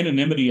was the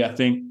anonymity, I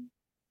think,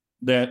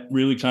 that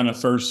really kind of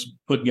first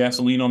put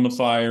gasoline on the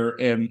fire,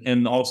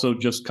 and also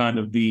just kind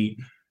of the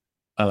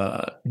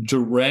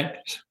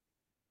direct,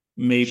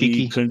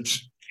 maybe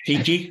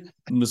cheeky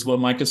is what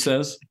Micah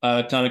says,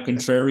 kind of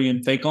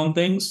contrarian take on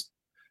things.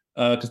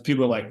 Because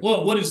people are like,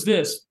 "Whoa, what is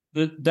this?"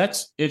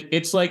 That's it.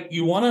 It's like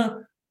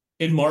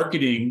in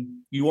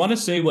marketing, you want to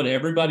say what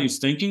everybody's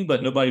thinking,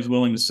 but nobody's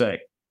willing to say.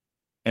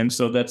 And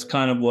so that's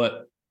kind of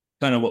what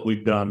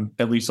we've done,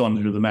 at least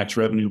under the Max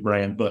Revenue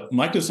brand. But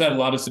Micah's had a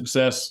lot of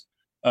success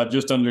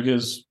just under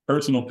his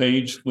personal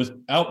page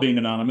without being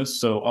anonymous.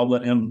 So I'll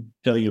let him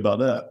tell you about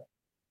that.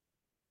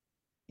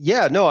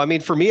 Yeah, no, I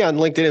mean, for me on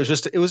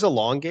LinkedIn, it was a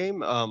long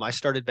game. I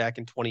started back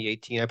in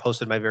 2018. I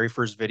posted my very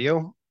first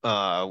video.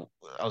 I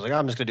was like,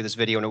 I'm just gonna do this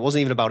video. And it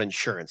wasn't even about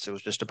insurance. It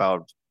was just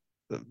about,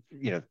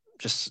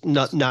 just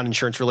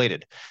non-insurance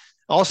related.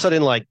 All of a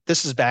sudden, like,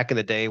 this is back in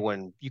the day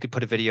when you could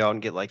put a video out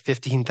and get like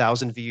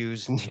 15,000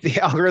 views, and the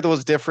algorithm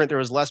was different. There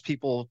was less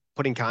people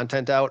putting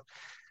content out.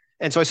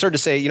 And so I started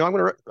to say, I'm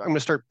gonna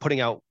start putting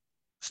out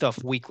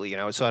stuff weekly.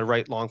 So I'd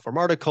write long form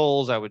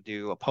articles. I would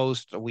do a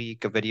post a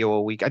week, a video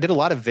a week. I did a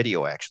lot of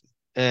video actually,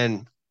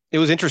 and it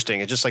was interesting.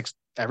 It's just like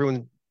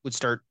everyone would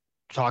start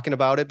talking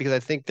about it because I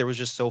think there was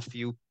just so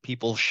few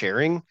people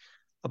sharing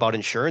about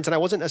insurance, and I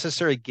wasn't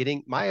necessarily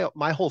getting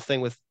my whole thing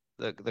with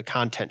the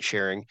content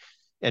sharing.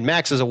 And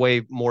Max is a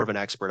way more of an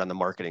expert on the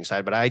marketing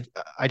side, but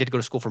I did go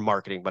to school for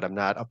marketing, but I'm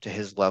not up to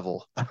his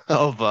level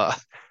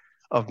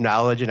of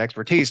knowledge and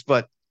expertise.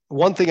 But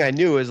one thing I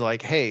knew is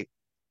like, hey,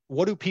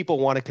 what do people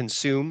want to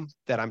consume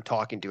that I'm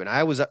talking to? And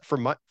I was,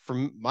 from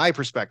my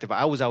perspective,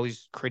 I was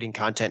always creating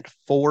content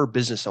for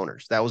business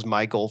owners. That was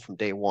my goal from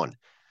day one.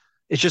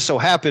 It just so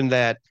happened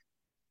that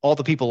all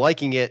the people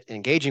liking it,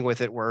 engaging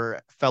with it,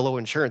 were fellow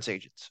insurance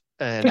agents,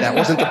 and that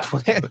wasn't the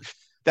plan.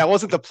 That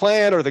wasn't the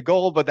plan or the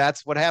goal, but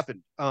that's what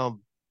happened.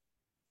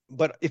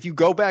 But if you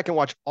go back and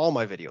watch all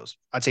my videos,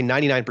 I'd say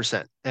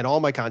 99% and all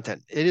my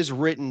content, it is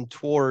written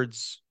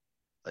towards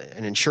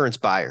an insurance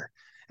buyer.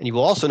 And you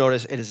will also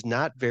notice it is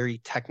not very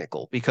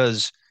technical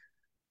because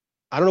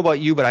I don't know about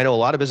you, but I know a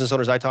lot of business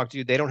owners I talk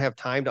to, they don't have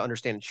time to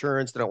understand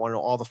insurance. They don't want to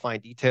know all the fine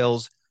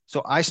details.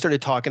 So I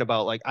started talking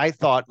about, like, I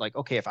thought, like,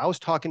 okay, if I was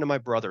talking to my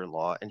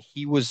brother-in-law and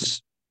he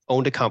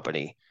owned a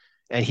company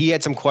and he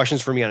had some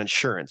questions for me on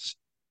insurance,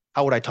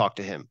 how would I talk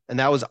to him? And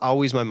that was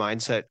always my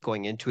mindset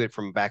going into it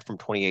from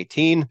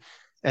 2018.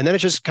 And then it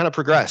just kind of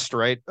progressed,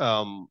 right?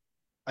 What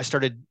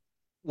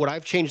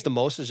I've changed the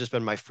most has just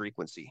been my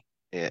frequency.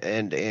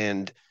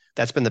 And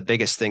that's been the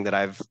biggest thing that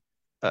I've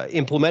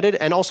implemented,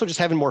 and also just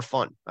having more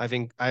fun. I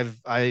think I'm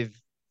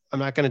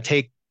not going to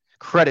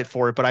credit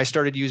for it, but I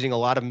started using a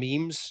lot of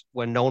memes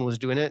when no one was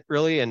doing it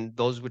really, and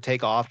those would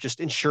take off. Just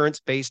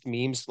insurance-based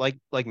memes, like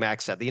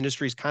Max said, the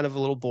industry is kind of a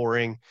little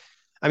boring.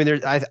 I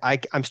mean,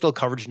 I'm still a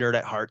coverage nerd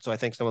at heart, so I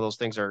think some of those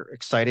things are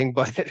exciting,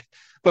 but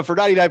for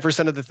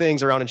 99% of the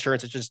things around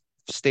insurance, it's just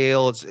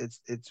stale.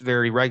 It's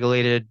very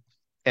regulated,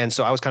 and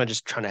so I was kind of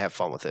just trying to have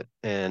fun with it.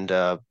 And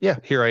yeah,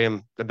 here I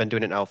am. I've been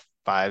doing it now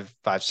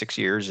 6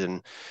 years,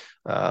 and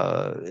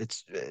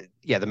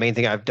the main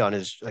thing I've done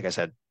is, like I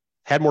said,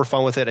 had more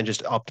fun with it and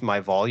just upped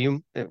my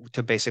volume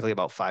to basically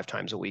about 5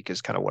 times a week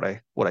is kind of what I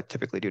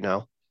typically do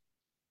now.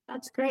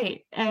 That's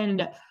great.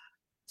 And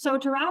so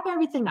to wrap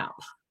everything up,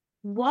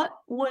 what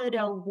would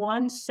a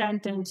one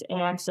sentence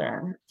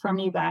answer from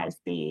you guys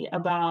be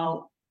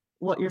about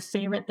what your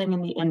favorite thing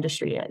in the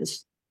industry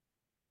is?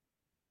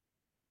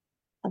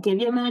 I'll give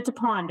you a minute to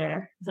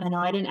ponder, because I know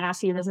I didn't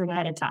ask you this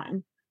ahead of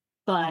time,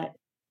 but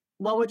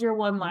what would your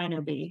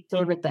one-liner be?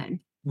 Favorite thing?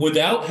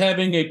 Without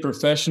having a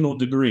professional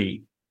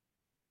degree,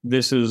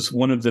 this is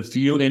one of the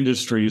few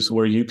industries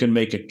where you can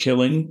make a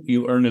killing.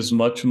 You earn as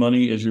much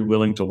money as you're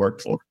willing to work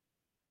for.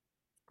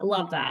 I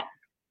love that.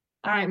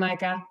 All right,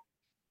 Micah.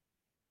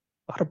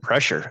 A lot of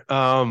pressure.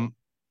 I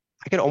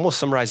could almost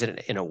summarize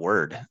it in a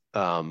word.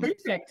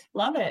 Perfect.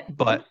 Love it.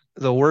 But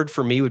the word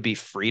for me would be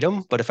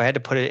freedom. But if I had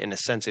to put it in a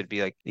sense, it'd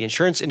be like the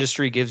insurance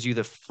industry gives you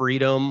the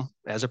freedom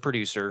as a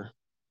producer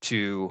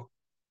to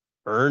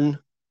earn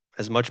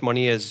as much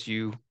money as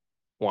you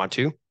want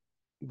to,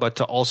 but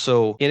to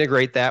also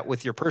integrate that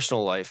with your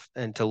personal life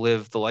and to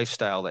live the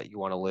lifestyle that you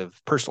want to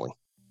live personally.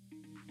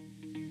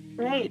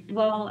 Great.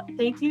 Well,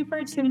 thank you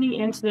for tuning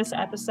into this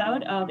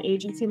episode of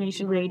Agency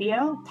Nation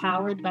Radio,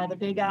 powered by the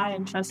Big I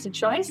and Trusted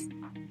Choice.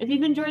 If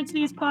you've enjoyed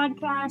today's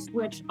podcast,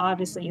 which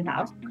obviously you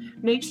have,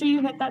 make sure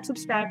you hit that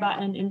subscribe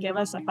button and give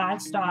us a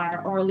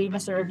 5-star or leave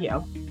us a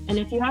review. And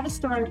if you have a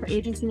story for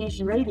Agency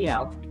Nation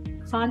Radio,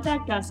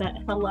 contact us at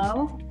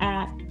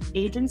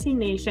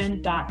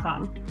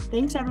hello@agencynation.com.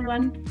 Thanks,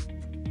 everyone.